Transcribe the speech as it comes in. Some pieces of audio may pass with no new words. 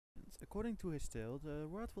According to his tale, the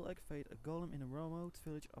rod will activate a golem in a remote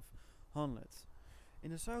village of Honlet,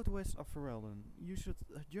 in the southwest of Ferelden. You should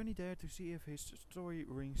journey there to see if his story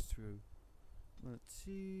rings true. Let's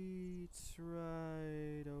see, it's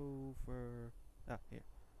right over... Ah, here.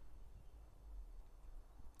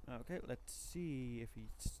 Okay, let's see if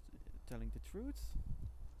he's telling the truth.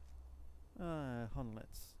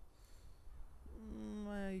 Honlet.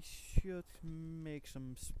 I should make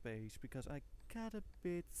some space because I got a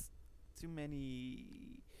bit too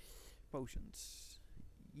many potions.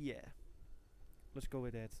 Yeah, let's go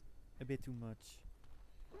with that. A bit too much.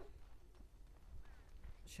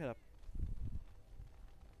 Shut up.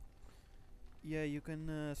 Yeah, you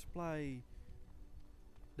can supply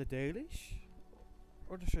the Dalish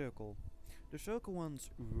or the circle. The circle wants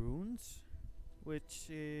runes, which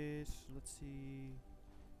is, let's see,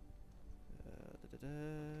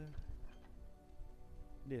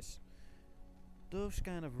 this. Those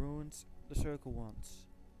kind of runes the circle wants.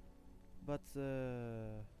 But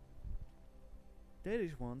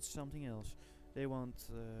Dalish wants something else. They want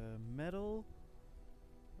metal,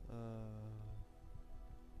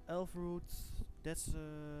 elf root, that's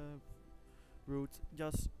root,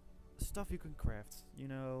 just stuff you can craft, you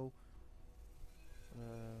know.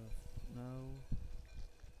 No.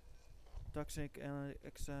 Toxic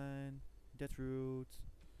exine, dead root,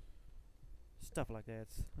 stuff like that.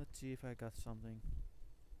 Let's see if I got something.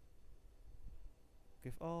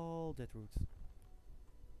 Give all dead root.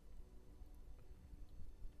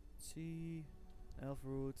 Let's see, elf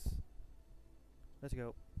root. Let's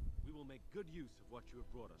go. We will make good use of what you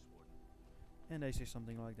have brought us, Warden. And they say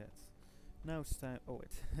something like that. Now it's time. Oh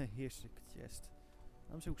wait, here's the chest.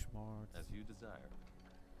 I'm so smart. As you desire.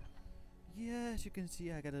 Yeah, as you can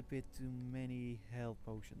see, I got a bit too many health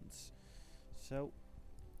potions. So,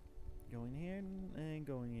 going here and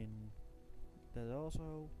going in. That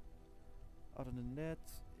also. Other than that,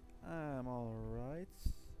 I'm alright.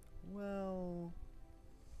 Well,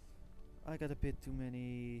 I got a bit too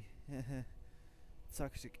many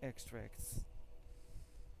toxic extracts.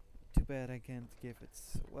 Too bad I can't give it.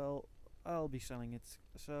 Well, I'll be selling it.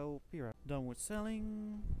 So, here, done with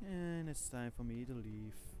selling, and it's time for me to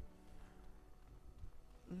leave.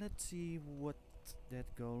 Let's see what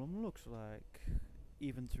that golem looks like.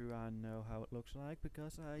 Even though I know how it looks like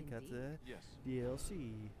because I got the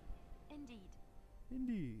DLC. Indeed.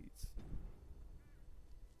 Indeed.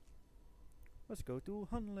 Let's go to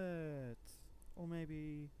Hunlet. Or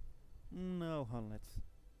maybe... No, Hunlet.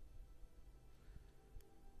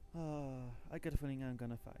 I got a feeling I'm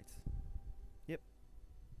gonna fight. Yep.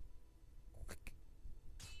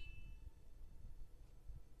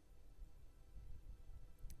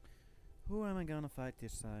 Who am I gonna fight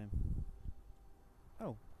this time?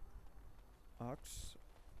 Oh. Ox.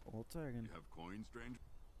 Old Targan. You have coin, stranger?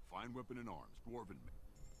 Fine weapon and arms, dwarven.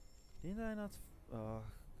 Didn't I not?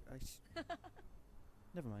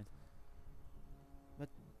 Never mind. But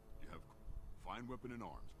You have fine weapon and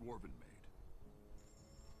arms, dwarven made.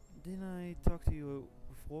 didn't I talk to you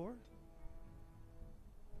before?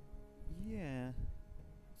 Yeah.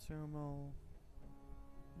 Thermal.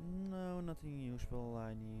 No, nothing useful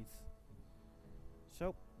I need.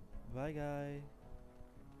 So, bye guy.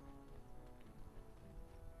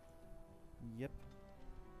 Yep.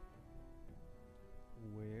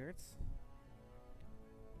 Weird.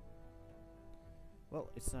 Well,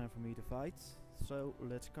 it's time for me to fight, so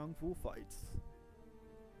let's kung fu fight.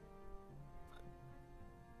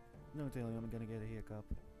 Don't tell me I'm gonna get a hiccup.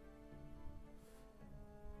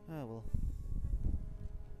 Ah well.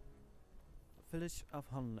 Village of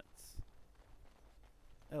Hunlet.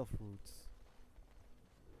 Elf root.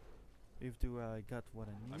 If do I got what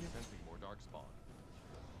I need. I'm sensing more dark spawn.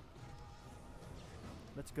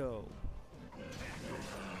 Let's go.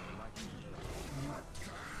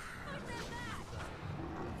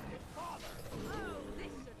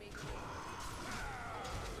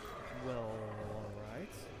 Well,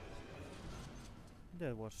 alright.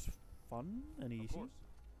 That was fun and easy.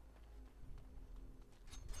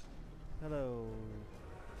 Hello.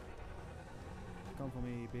 Come for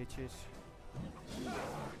me, bitches.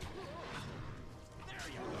 There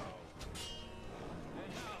you go.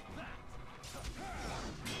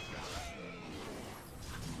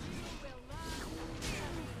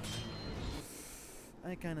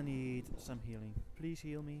 I kinda need some healing. Please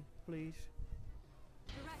heal me, please.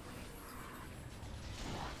 Now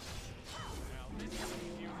this is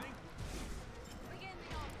confusing. Begin the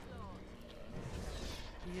onslaught.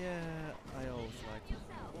 Yeah, I always like to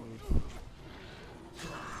move.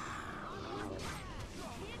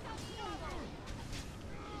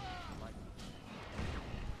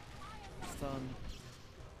 Stun.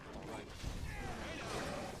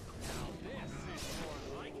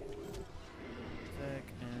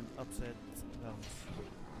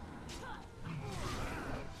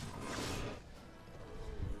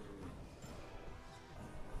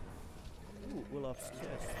 Willoff's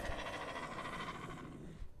chest.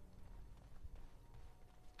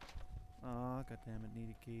 Ah, goddammit, need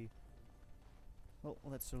a key. Well,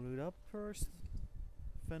 let's loot up first.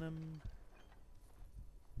 Venom.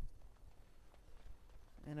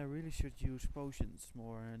 And I really should use potions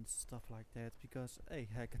more and stuff like that because hey,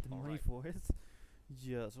 I got the money Alright. for it.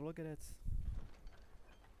 Just look at it.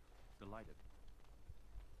 Delighted.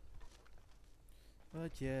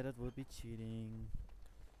 But yeah, that would be cheating.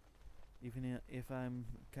 Even if I'm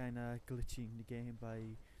kinda glitching the game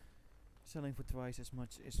by selling for twice as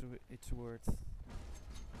much as it's worth.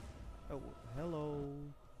 Oh, hello.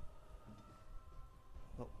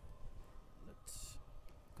 Well, let's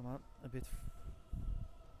come on a bit.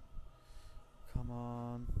 Come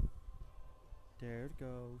on. There it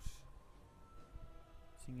goes.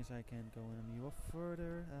 Seeing as I can't go any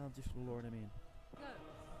further, I'll just lure them in. Go.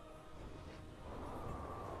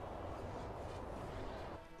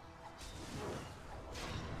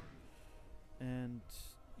 And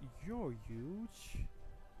you're huge.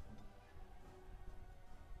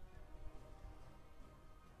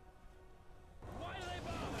 Why do they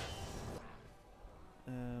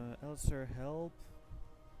bother? Alistair, help.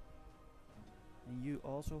 And you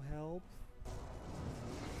also help.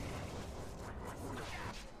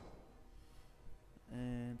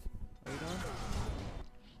 And are you done?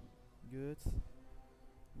 Good.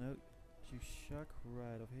 No, you shock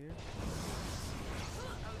right over here.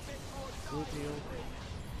 Good heal.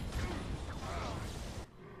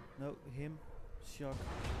 No, him. Shock.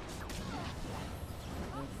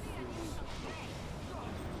 No freeze.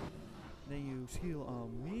 Then use heal on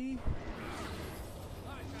me.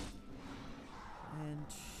 And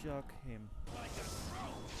shock him.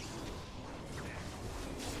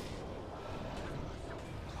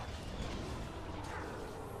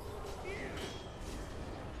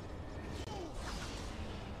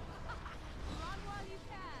 Run while you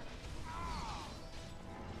can.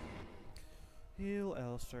 Heal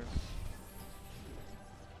Alistair.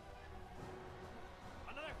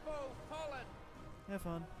 Another foe fallen. Have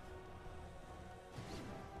fun.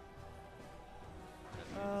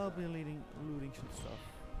 I'll be looting some stuff.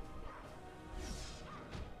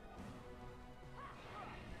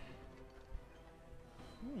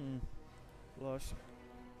 Lost.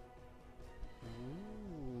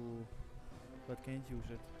 Ooh. But can't use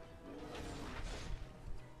it.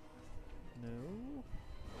 No.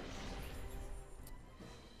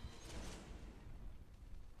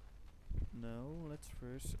 No, let's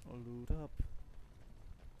first loot up.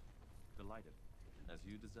 Delighted. As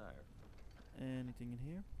you desire. Anything in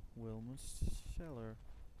here? Wilma's cellar.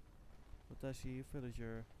 What I see, a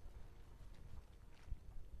villager.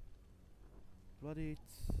 Bloodied.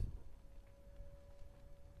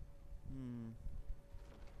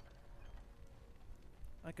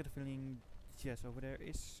 I got a feeling the chest over there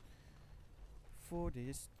is for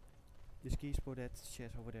this keys for that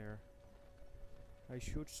chest over there. I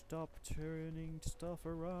should stop turning stuff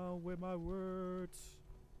around with my words.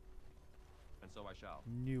 And so I shall.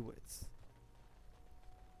 Knew it.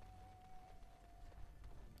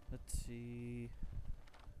 Let's see.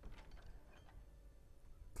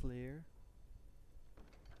 Clear.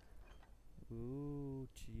 Ooh,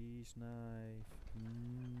 cheese knife.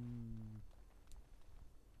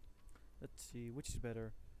 Let's see, which is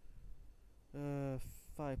better?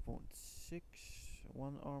 5.6,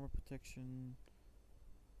 1 armor protection.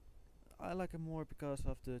 I like it more because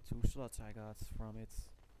of the 2 slots I got from it.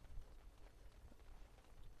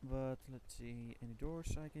 But let's see, any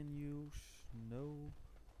doors I can use? No.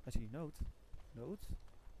 I see note. Note?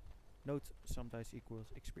 Note sometimes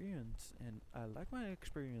equals experience, and I like my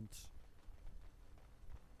experience.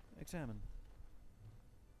 Examine.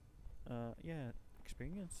 Yeah,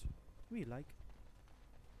 experience. We like.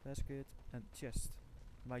 Basket and chest.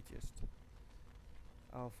 My chest.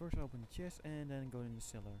 I'll first open the chest and then go in the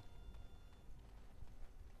cellar.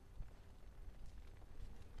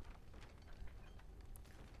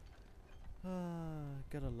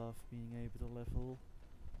 Gotta love being able to level.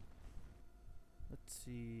 Let's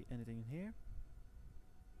see, anything in here?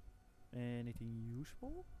 Anything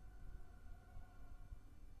useful?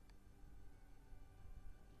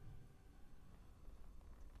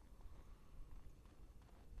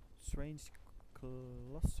 Strange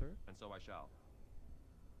cluster. And so I shall.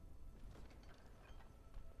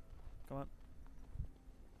 Come on.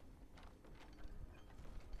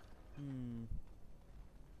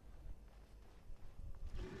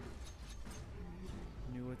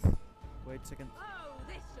 Knew it. Wait a second. Oh,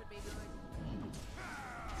 this should be good.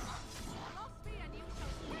 Lost me and you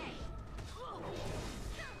shall pay.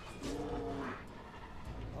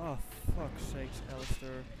 Oh, fuck's sakes,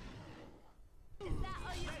 Alistair. Is that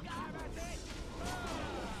all you got?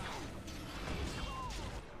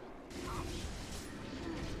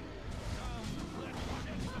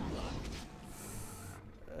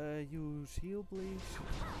 Use heal, please.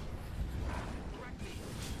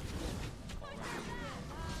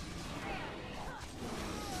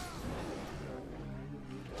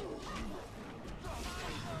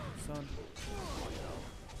 Son.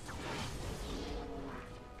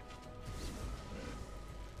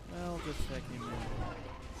 I'll just take him in.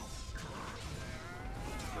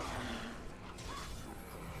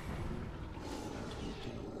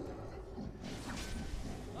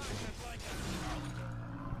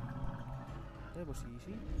 That was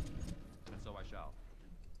easy. And so I shall.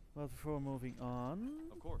 But before moving on,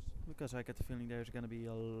 Of course. because I get the feeling there's gonna be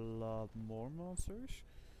a lot more monsters,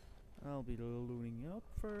 I'll be looting up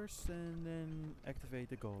first and then activate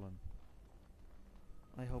the golem.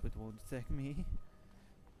 I hope it won't attack me.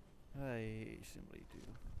 I simply do.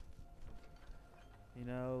 You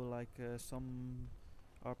know, like some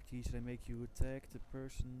RPGs, they make you attack the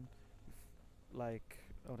person, like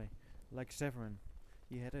like Severin.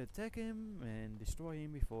 You had to attack him and destroy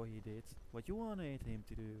him before he did what you wanted him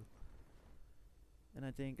to do. And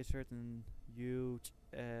I think a certain huge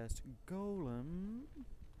ass golem.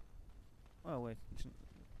 Oh wait,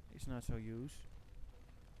 it's not so huge.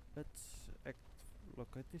 Let's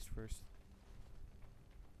look at this first.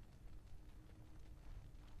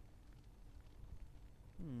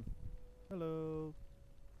 Hello.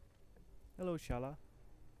 Hello, Shala.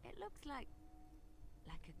 It looks like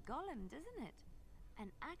a golem, doesn't it?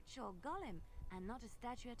 An actual golem, and not a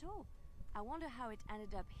statue at all. I wonder how it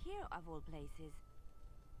ended up here of all places.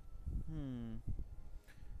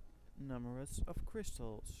 Numerous of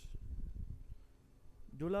crystals.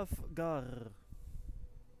 Dulav Gar.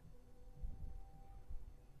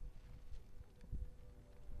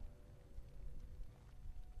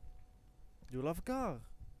 Dulav Gar.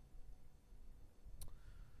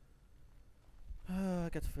 I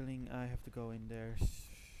get the feeling I have to go in there. Shit.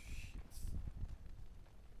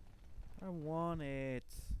 I want it.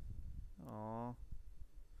 Aww.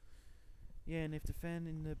 Yeah, and if the fan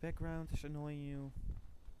in the background is annoying you,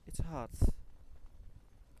 it's hot.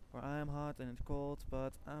 Or I'm hot and it's cold,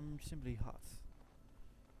 but I'm simply hot.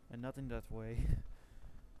 And not in that way.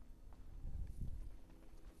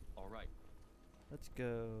 Alright. Let's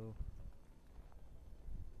go.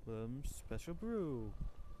 Special brew.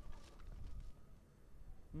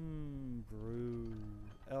 Brew.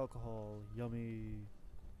 Alcohol. Yummy.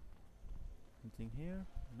 Anything here?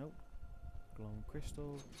 Nope. Glowing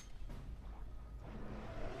crystal.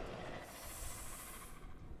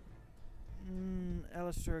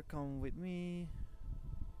 Alistair, come with me.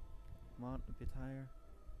 Come on, a bit higher.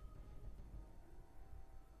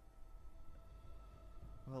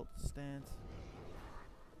 Well, stand.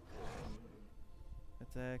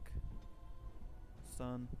 Attack.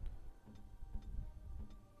 Stun.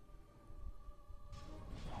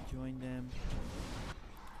 Join them.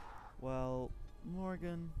 Well,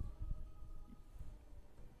 Morgan,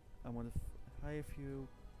 I want to hire you.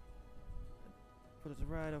 Put it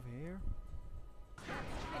right over here.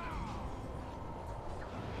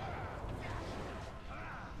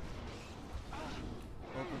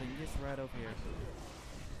 Or putting this right over here.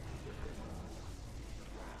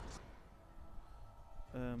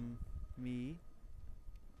 Me.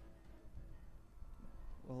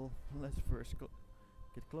 Well, let's first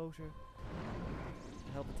get closer.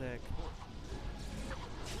 Help attack.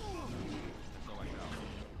 So I shall.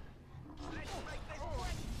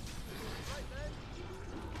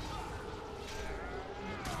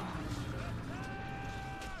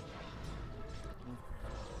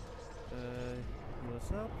 Heal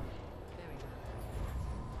us up.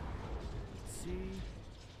 Let's see.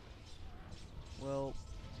 Well,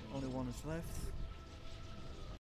 only one is left.